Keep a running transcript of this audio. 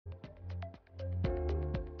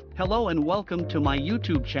Hello and welcome to my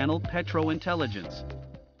YouTube channel Petro Intelligence.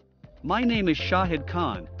 My name is Shahid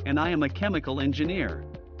Khan and I am a chemical engineer.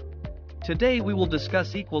 Today we will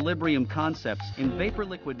discuss equilibrium concepts in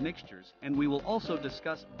vapor-liquid mixtures, and we will also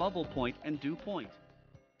discuss bubble point and dew point.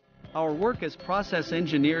 Our work as process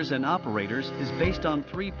engineers and operators is based on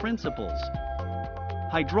three principles.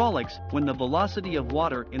 Hydraulics: when the velocity of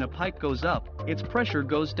water in a pipe goes up, its pressure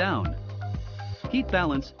goes down. Heat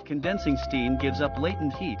balance: condensing steam gives up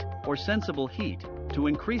latent heat, or sensible heat, to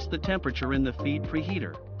increase the temperature in the feed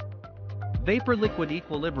preheater. Vapor-liquid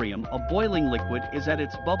equilibrium: a boiling liquid is at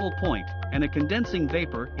its bubble point, and a condensing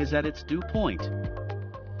vapor is at its dew point.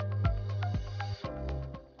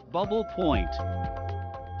 Bubble point.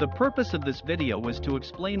 The purpose of this video was to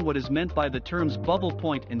explain what is meant by the terms bubble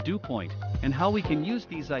point and dew point, and how we can use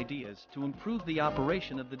these ideas to improve the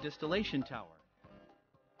operation of the distillation tower.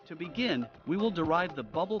 To begin, we will derive the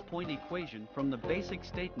bubble point equation from the basic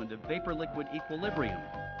statement of vapor-liquid equilibrium.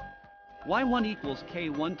 Y1 equals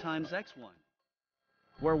K1 times X1,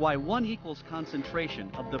 where Y1 equals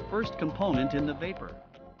concentration of the first component in the vapor.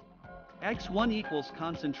 X1 equals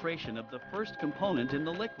concentration of the first component in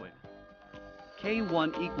the liquid.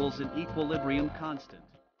 K1 equals an equilibrium constant.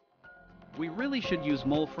 We really should use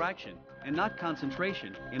mole fraction, and not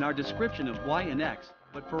concentration, in our description of Y and X,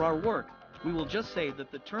 but for our work, we will just say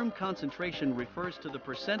that the term concentration refers to the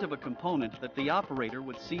percent of a component that the operator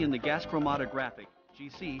would see in the gas chromatographic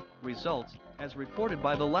 (GC) results, as reported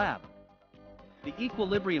by the lab. The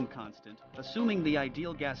equilibrium constant, assuming the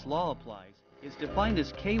ideal gas law applies, is defined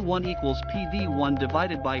as K1 equals PV1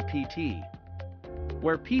 divided by PT,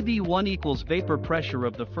 where PV1 equals vapor pressure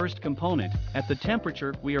of the first component at the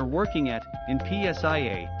temperature we are working at. In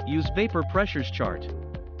PSIA, use vapor pressures chart.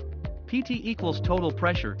 PT equals total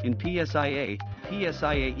pressure in PSIA.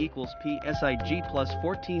 PSIA equals PSIG plus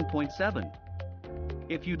 14.7.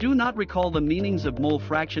 If you do not recall the meanings of mole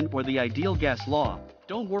fraction or the ideal gas law,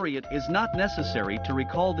 don't worry, it is not necessary to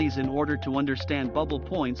recall these in order to understand bubble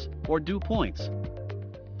points or dew points.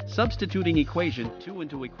 Substituting equation 2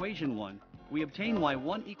 into equation 1, we obtain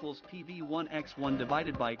Y1 equals PV1x1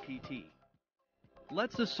 divided by PT.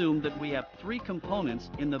 Let's assume that we have three components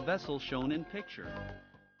in the vessel shown in picture.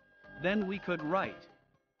 Then we could write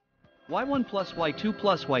Y1 plus Y2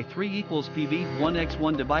 plus Y3 equals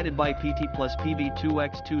PV1x1 divided by PT plus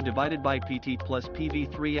PV2x2 divided by PT plus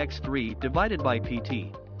PV3x3 divided by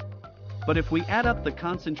PT. But if we add up the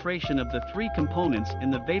concentration of the three components in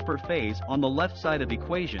the vapor phase on the left side of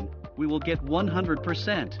equation, we will get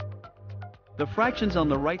 100%. The fractions on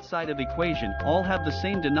the right side of equation all have the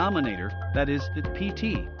same denominator, that is, the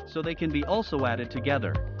PT, so they can be also added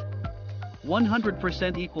together.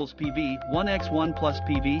 100% equals PV1x1 plus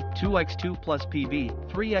PV2x2 plus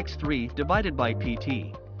PV3x3 divided by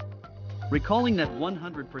PT. Recalling that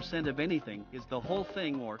 100% of anything is the whole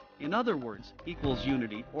thing, or, in other words, equals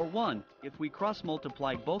unity, or 1, if we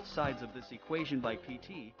cross-multiply both sides of this equation by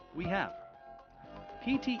PT, we have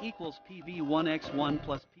PT equals PV1x1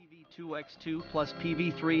 plus PV2x2 plus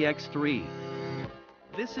PV3x3.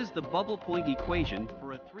 This is the bubble point equation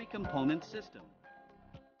for a three-component system.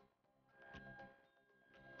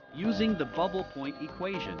 Using the bubble point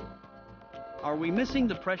equation. Are we missing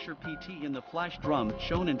the pressure PT in the flash drum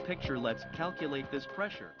shown in picture? Let's calculate this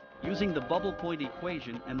pressure, using the bubble point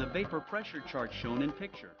equation and the vapor pressure chart shown in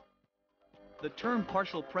picture. The term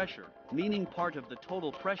partial pressure, meaning part of the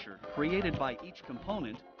total pressure created by each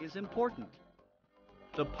component, is important.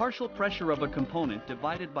 The partial pressure of a component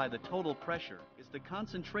divided by the total pressure is the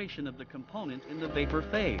concentration of the component in the vapor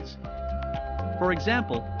phase. For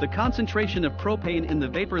example, the concentration of propane in the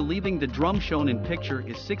vapor leaving the drum shown in picture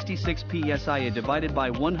is 66 pSIA divided by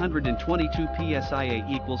 122 pSIA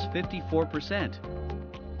equals 54%.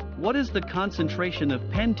 What is the concentration of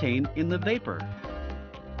pentane in the vapor?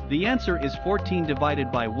 The answer is 14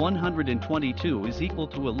 divided by 122 is equal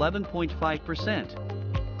to 11.5%.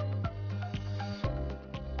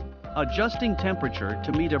 Adjusting temperature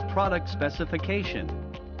to meet a product specification.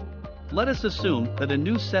 Let us assume that a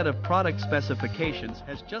new set of product specifications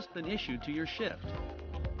has just been issued to your shift.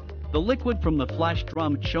 The liquid from the flash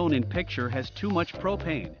drum shown in picture has too much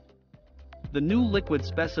propane. The new liquid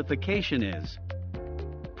specification is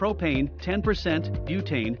propane 10%,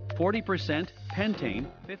 butane 40%, pentane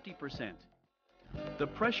 50%. The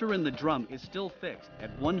pressure in the drum is still fixed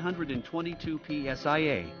at 122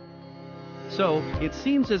 pSIA. So, it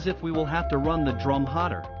seems as if we will have to run the drum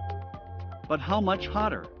hotter. But how much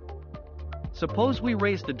hotter? Suppose we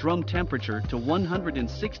raise the drum temperature to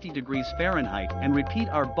 160 degrees Fahrenheit and repeat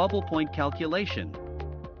our bubble point calculation.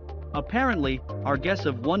 Apparently, our guess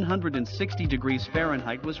of 160 degrees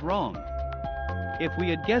Fahrenheit was wrong. If we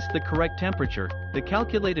had guessed the correct temperature, the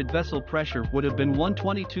calculated vessel pressure would have been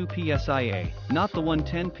 122 psia, not the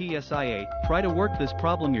 110 psia. Try to work this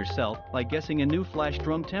problem yourself by guessing a new flash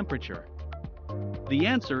drum temperature. The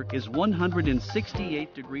answer is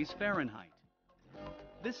 168 degrees Fahrenheit.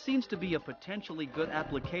 This seems to be a potentially good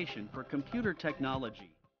application for computer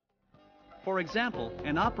technology. For example,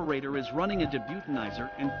 an operator is running a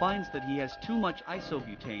debutanizer and finds that he has too much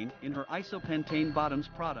isobutane in her isopentane bottoms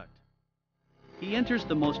product. He enters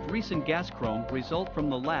the most recent gas chrome result from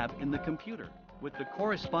the lab in the computer, with the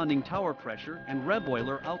corresponding tower pressure and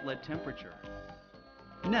reboiler outlet temperature.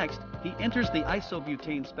 Next, he enters the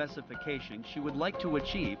isobutane specification she would like to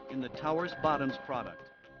achieve in the tower's bottoms product.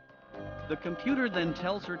 The computer then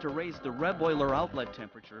tells her to raise the reboiler outlet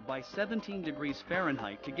temperature by 17 degrees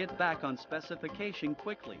Fahrenheit to get back on specification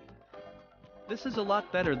quickly. This is a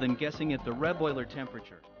lot better than guessing at the reboiler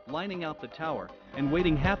temperature, lining out the tower, and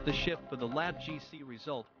waiting half the shift for the lab GC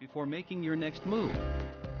result before making your next move.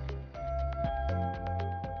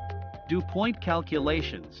 Dew point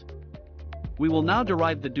calculations. We will now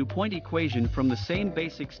derive the dew point equation from the same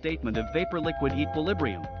basic statement of vapor-liquid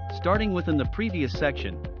equilibrium, starting within the previous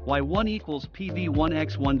section, y1 equals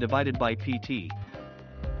PV1x1 divided by PT.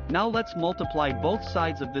 Now let's multiply both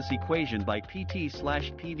sides of this equation by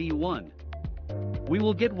PT/PV1. We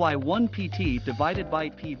will get y1 PT divided by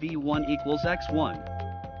PV1 equals x1.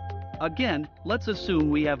 Again, let's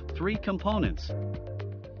assume we have three components.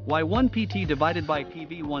 y1 PT divided by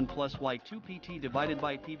PV1 plus y2 PT divided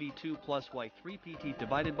by PV2 plus y3 PT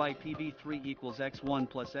divided by PV3 equals x1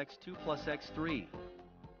 plus x2 plus x3.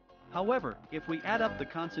 However, if we add up the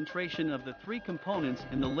concentration of the three components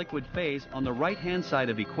in the liquid phase on the right-hand side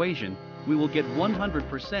of equation, we will get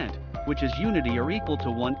 100%, which is unity or equal to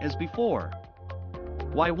 1 as before.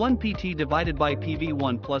 y1 PT divided by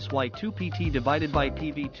PV1 plus y2 PT divided by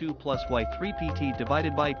PV2 plus y3 PT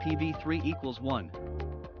divided by PV3 equals 1.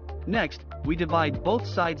 Next, we divide both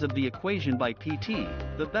sides of the equation by PT,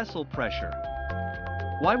 the vessel pressure.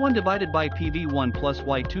 y1 divided by PV1 plus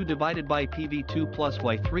y2 divided by PV2 plus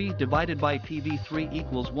y3 divided by PV3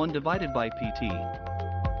 equals 1 divided by PT.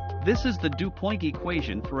 This is the dew point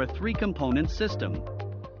equation for a three-component system.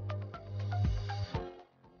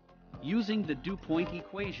 Using the dew point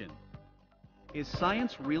equation. Is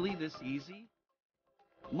science really this easy?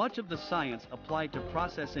 Much of the science applied to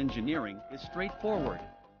process engineering is straightforward.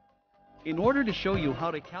 In order to show you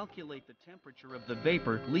how to calculate the temperature of the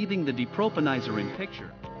vapor leaving the depropanizer in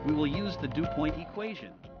picture, we will use the dew point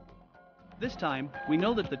equation. This time, we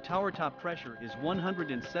know that the tower top pressure is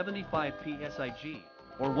 175 psig,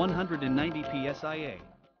 or 190 psia.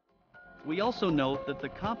 We also know that the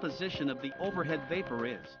composition of the overhead vapor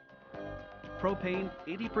is propane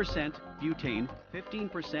 80%, butane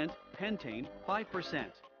 15%, pentane 5%.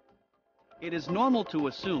 It is normal to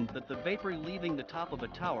assume that the vapor leaving the top of a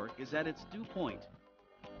tower is at its dew point.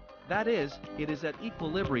 That is, it is at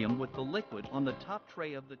equilibrium with the liquid on the top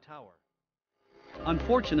tray of the tower.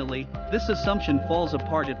 Unfortunately, this assumption falls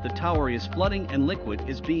apart if the tower is flooding and liquid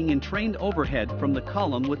is being entrained overhead from the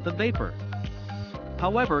column with the vapor.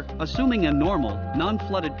 However, assuming a normal,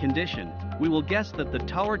 non-flooded condition, we will guess that the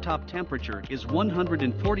tower top temperature is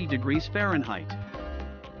 140 degrees Fahrenheit.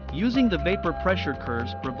 Using the vapor pressure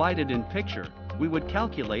curves provided in picture, we would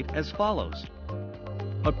calculate as follows.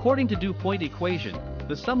 According to dew point equation,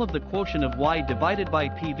 the sum of the quotient of y divided by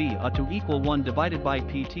PV ought to equal 1 divided by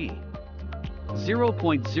PT.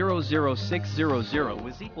 0.00600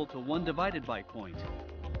 is equal to 1 divided by point.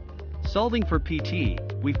 Solving for PT,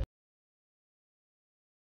 we